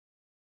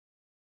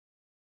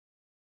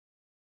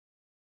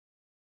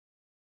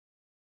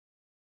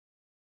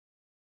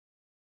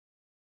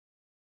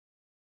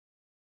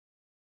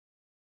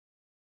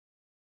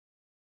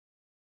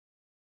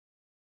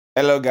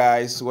Hello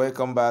guys,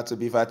 welcome back to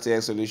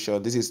BC3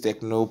 Solution. This is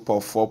TECNO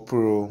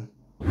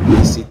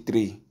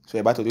BC3. So we're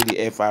about to do the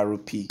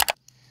FRP.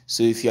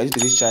 So if you are new to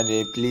this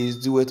channel, please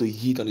do wait to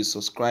hit on the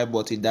subscribe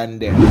button down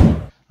there.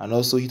 And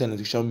also hit on the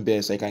notification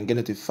bell so I can get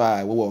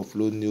notified when we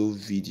upload new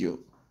video.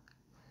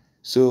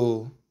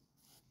 So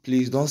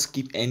please don't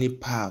skip any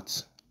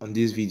part on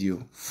this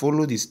video.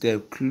 Follow the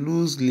step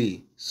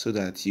closely so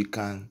that you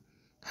can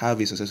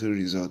have a successful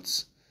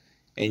result.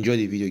 Enjoy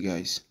the video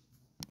guys.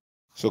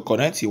 So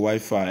connect your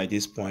Wi-Fi at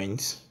this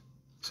point.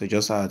 So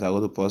just add I go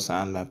to post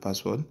and my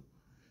password.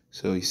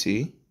 So you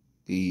see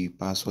the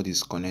password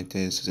is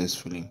connected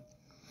successfully.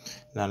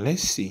 Now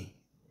let's see.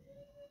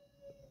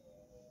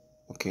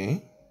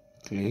 Okay,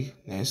 click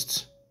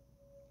next.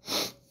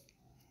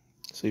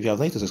 So if you have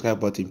not hit the subscribe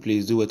button,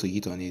 please do wait to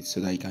hit on it so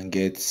that you can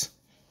get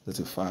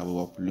notified when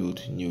we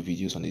upload new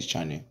videos on this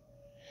channel.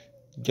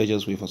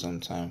 Just wait for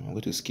some time. I'm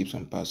going to skip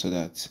some parts so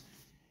that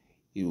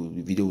the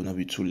video will not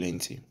be too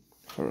lengthy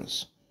for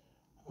us.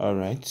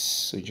 Alright,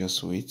 so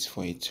just wait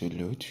for it to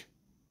load.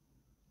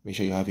 Make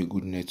sure you have a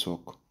good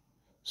network.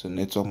 So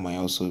network might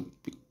also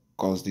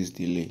cause this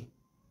delay.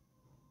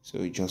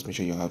 So just make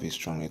sure you have a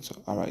strong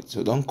network. Alright,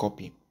 so don't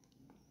copy.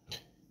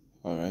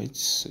 Alright,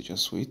 so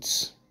just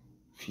wait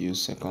few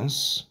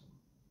seconds.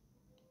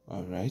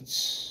 Alright,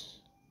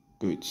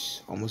 good.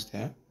 Almost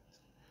there.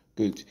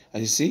 Good.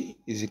 As you see,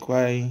 it's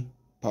requiring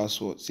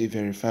password. Say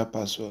verify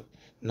password.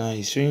 Now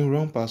it's showing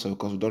wrong password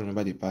because we don't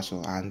remember the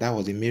password, and that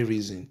was the main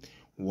reason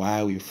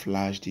why we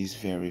flashed this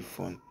very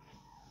phone.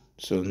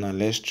 So now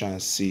let's try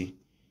and see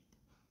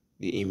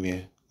the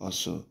email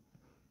also.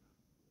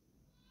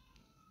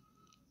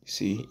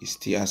 See, it's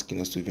still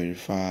asking us to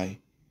verify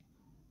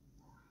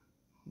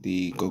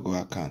the Google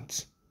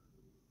account.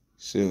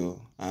 So,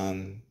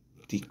 and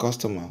the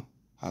customer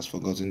has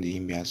forgotten the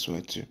email as well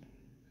too.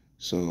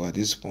 So at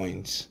this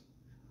point,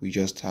 we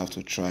just have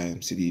to try and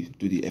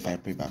do the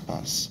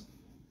Frpbypass.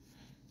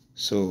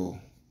 So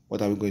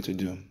what are we going to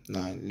do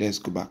now? Let's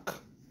go back.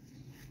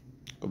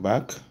 Go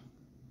back.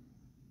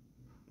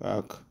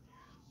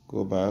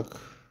 Go back.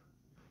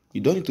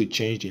 You don't need to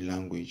change the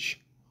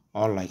language,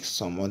 unlike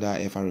some other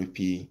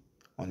FRP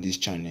on this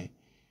channel.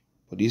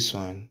 For this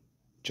one,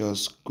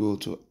 just go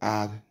to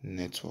add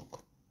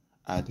network.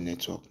 Add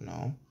network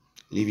now.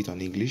 Leave it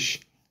on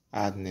English.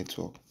 Add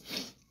network.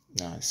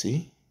 Now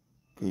see?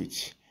 Good.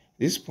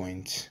 This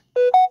point,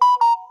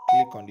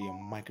 click on the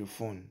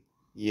microphone.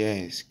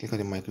 Yes, click on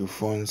the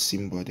microphone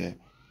symbol there.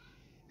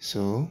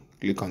 So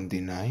click on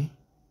deny.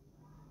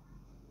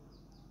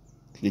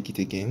 Click it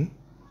again.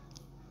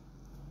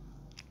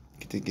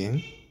 Click it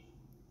again.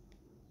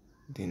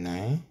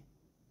 Deny.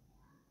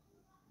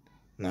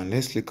 Now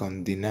let's click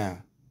on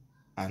deny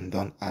and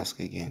don't ask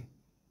again.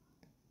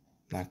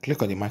 Now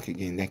click on the mic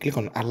again, then click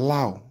on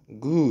allow.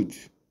 Good.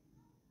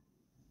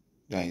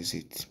 That is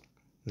it.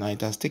 Now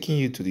it has taken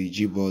you to the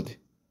Gboard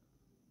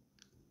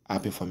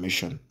app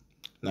information.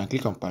 Now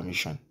click on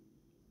permission.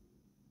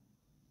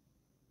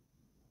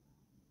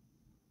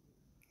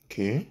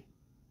 Okay.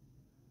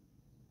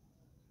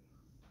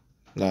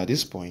 Now at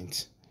this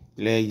point,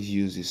 let's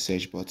use the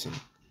search button.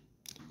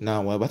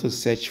 Now we're about to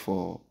search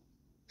for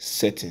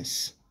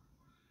settings.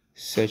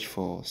 Search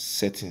for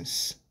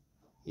settings.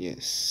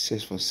 Yes,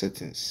 search for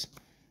settings.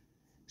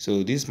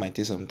 So this might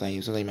take some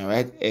time. So you might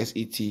write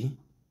SET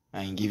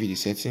and give it the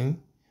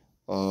setting,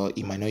 or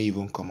it might not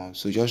even come out.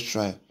 So just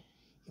try.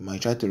 You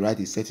might try to write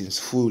the settings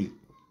full.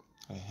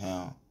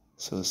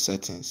 So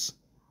settings.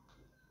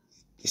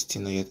 It's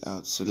still not yet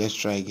out. So let's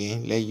try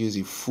again. Let's use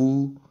the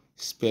full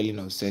spelling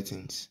of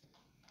settings.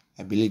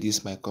 I believe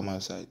this might come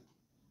outside.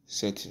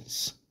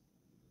 Settings.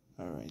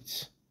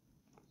 Alright.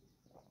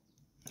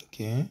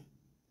 Okay.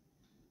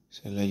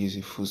 So let's use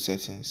the full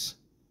settings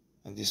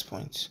at this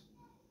point.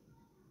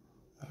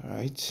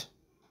 Alright.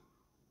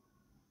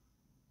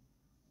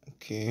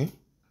 Okay.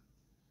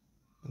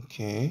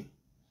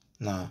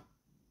 Now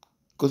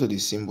go to the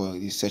symbol,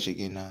 the search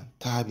again now.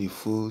 Type the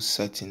full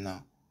setting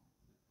now.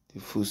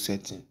 The full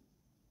setting.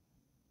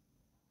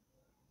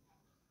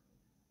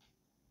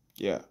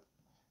 Yeah.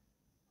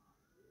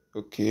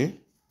 Okay.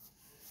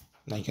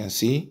 Now you can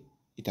see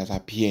it has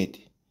appeared.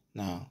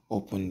 Now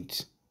open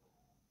it.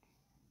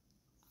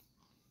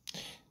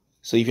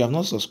 So if you have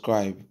not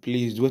subscribed,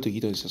 please do to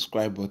hit on the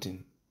subscribe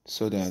button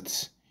so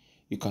that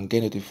you can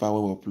get notified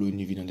when we upload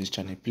new video on this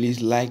channel.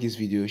 Please like this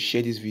video,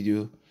 share this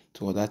video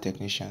to other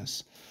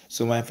technicians.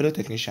 So my fellow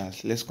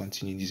technicians, let's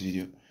continue this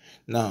video.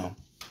 Now,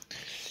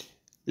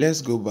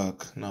 let's go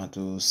back now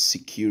to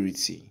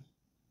security.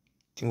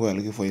 I think what we're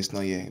looking for is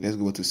not here. Let's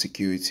go to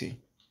security.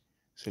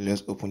 So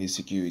let's open the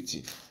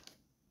security.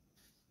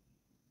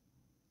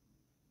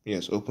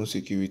 Yes, open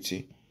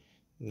security.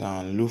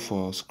 Now look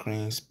for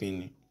screen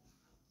spinning.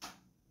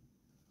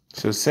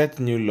 So set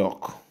new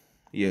lock.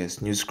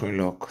 Yes, new screen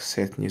lock.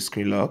 Set new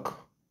screen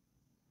lock.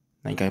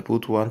 Now you can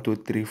put 1, 2,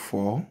 3,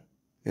 4.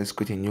 Let's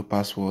create a new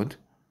password.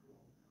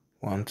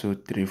 1, 2,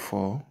 3,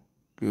 4.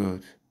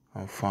 Good.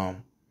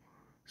 Confirm.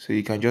 So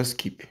you can just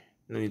skip.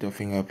 No need of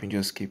fingerprint,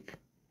 just skip.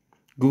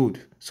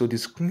 Good. So the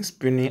screen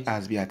spinning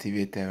has been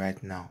activated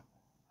right now.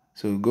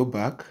 So go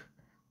back,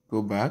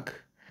 go back,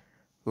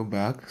 go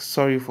back.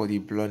 Sorry for the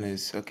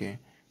blurriness. Okay,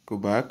 go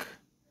back.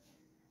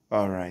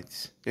 All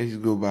right, let's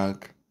go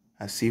back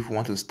and see if we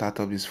want to start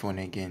up this phone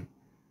again.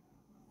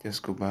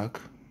 Just go back,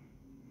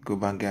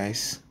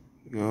 guys.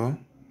 Go,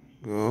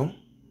 go,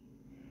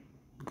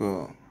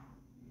 go.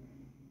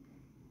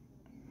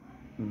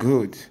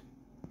 Good.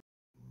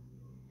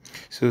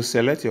 So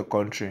select your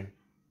country.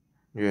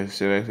 Yes,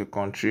 select a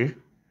country.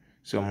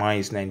 So mine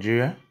is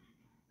Nigeria.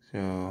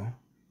 So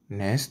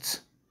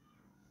next.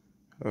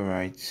 All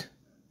right,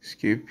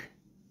 skip.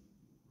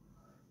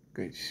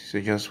 Good.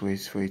 So just wait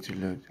for it to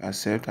load.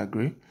 Accept,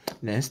 agree.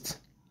 Next.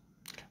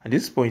 At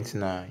this point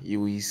now,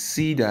 you will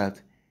see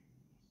that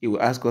it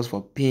will ask us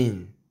for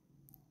PIN.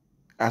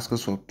 Ask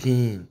us for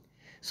PIN.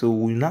 So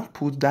we'll now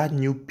put that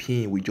new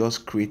PIN we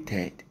just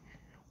created.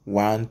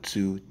 1,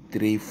 2,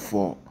 3,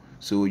 4.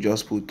 So we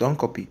just put, don't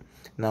copy.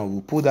 Now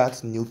we'll put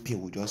that new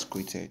PIN we just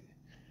created.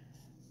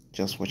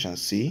 Just watch and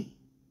see.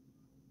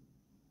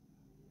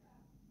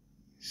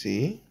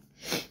 See?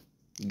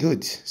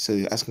 Good. So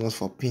you're asking us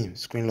for PIN.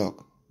 Screen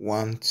lock.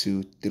 1,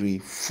 2, 3,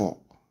 4.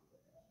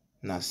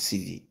 Now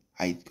see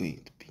how it's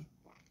going to be.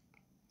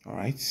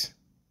 Alright.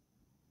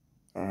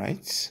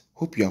 Alright.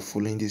 Hope you are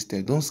following this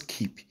step. Don't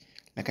skip.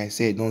 Like I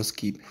said, don't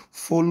skip.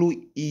 Follow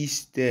each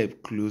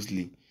step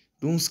closely.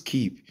 Don't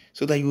skip.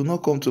 So that you will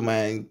not come to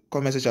my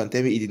comment section and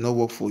tell me it did not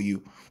work for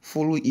you.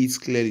 Follow it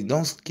clearly.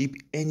 Don't skip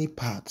any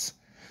part.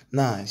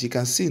 Now, as you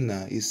can see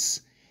now,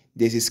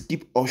 there's a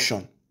skip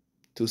option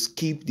to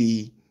skip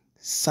the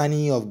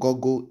signing of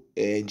Google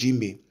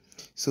Gmail.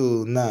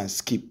 So now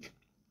skip.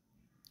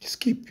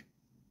 Skip.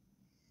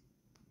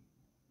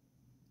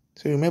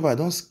 So remember,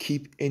 don't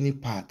skip any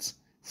part.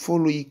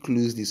 Follow it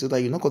closely so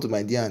that you not come to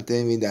my DM and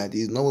tell me that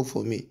it's not work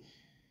for me.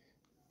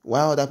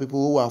 While other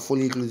people who are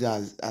following closely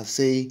are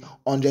saying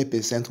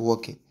 100%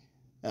 working.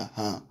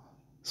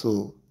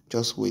 So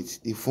just wait.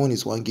 The phone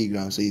is 1 gig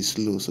RAM, so it's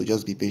slow. So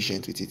just be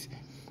patient with it.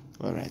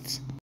 All right.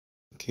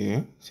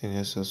 Okay. So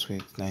let's just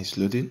wait. Now it's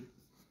loading.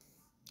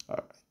 All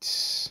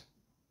right.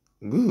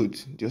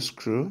 Good. Just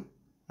scroll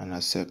and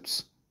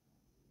accept.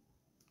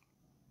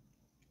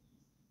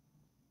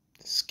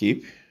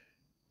 Skip.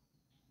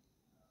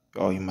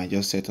 Or you might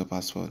just set a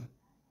password.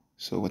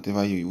 So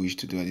whatever you wish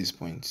to do at this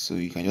point. So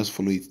you can just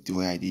follow it the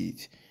way I did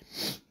it.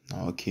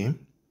 Okay.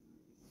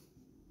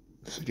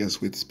 So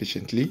just wait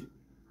patiently.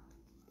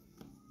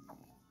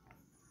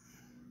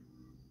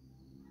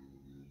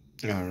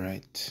 All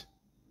right.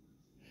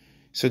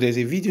 So there's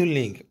a video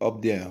link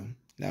up there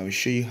that will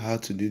show you how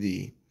to do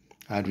the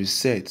hard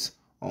reset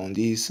on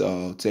this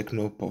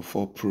TECNO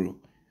BC3 Pro,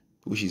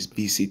 which is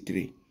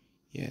BC3.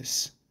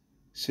 Yes.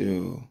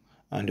 So,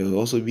 and there will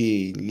also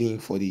be a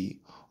link for the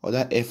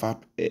other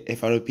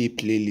FRP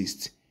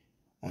playlist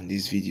on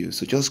this video.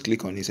 So just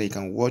click on it so you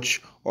can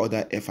watch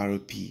other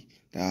FRP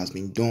that has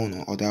been done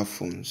on other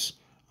phones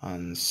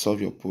and solve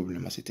your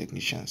problem as a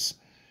technician.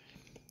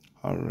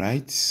 All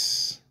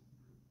right.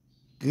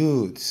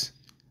 Good.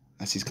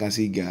 As you can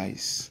see,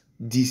 guys,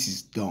 this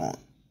is done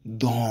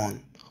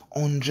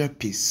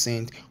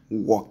 100%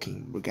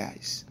 working,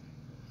 guys.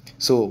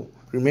 So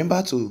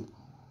remember to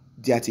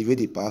deactivate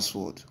the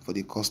password for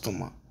the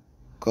customer,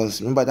 because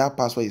remember that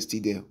password is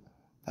still there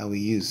that we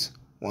use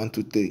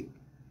 123.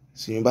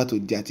 So remember to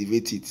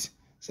deactivate it.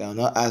 So I'll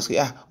not ask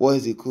what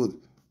is the code.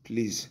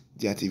 Please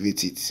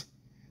deactivate it.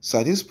 So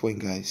at this point,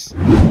 guys,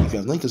 if you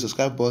have not hit the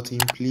subscribe button,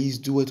 please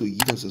do it to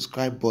hit the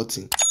subscribe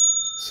button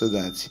so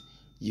that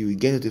you will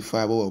get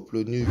notified when we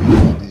upload new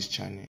videos on this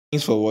channel.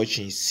 Thanks for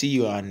watching. See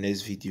you on our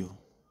next video.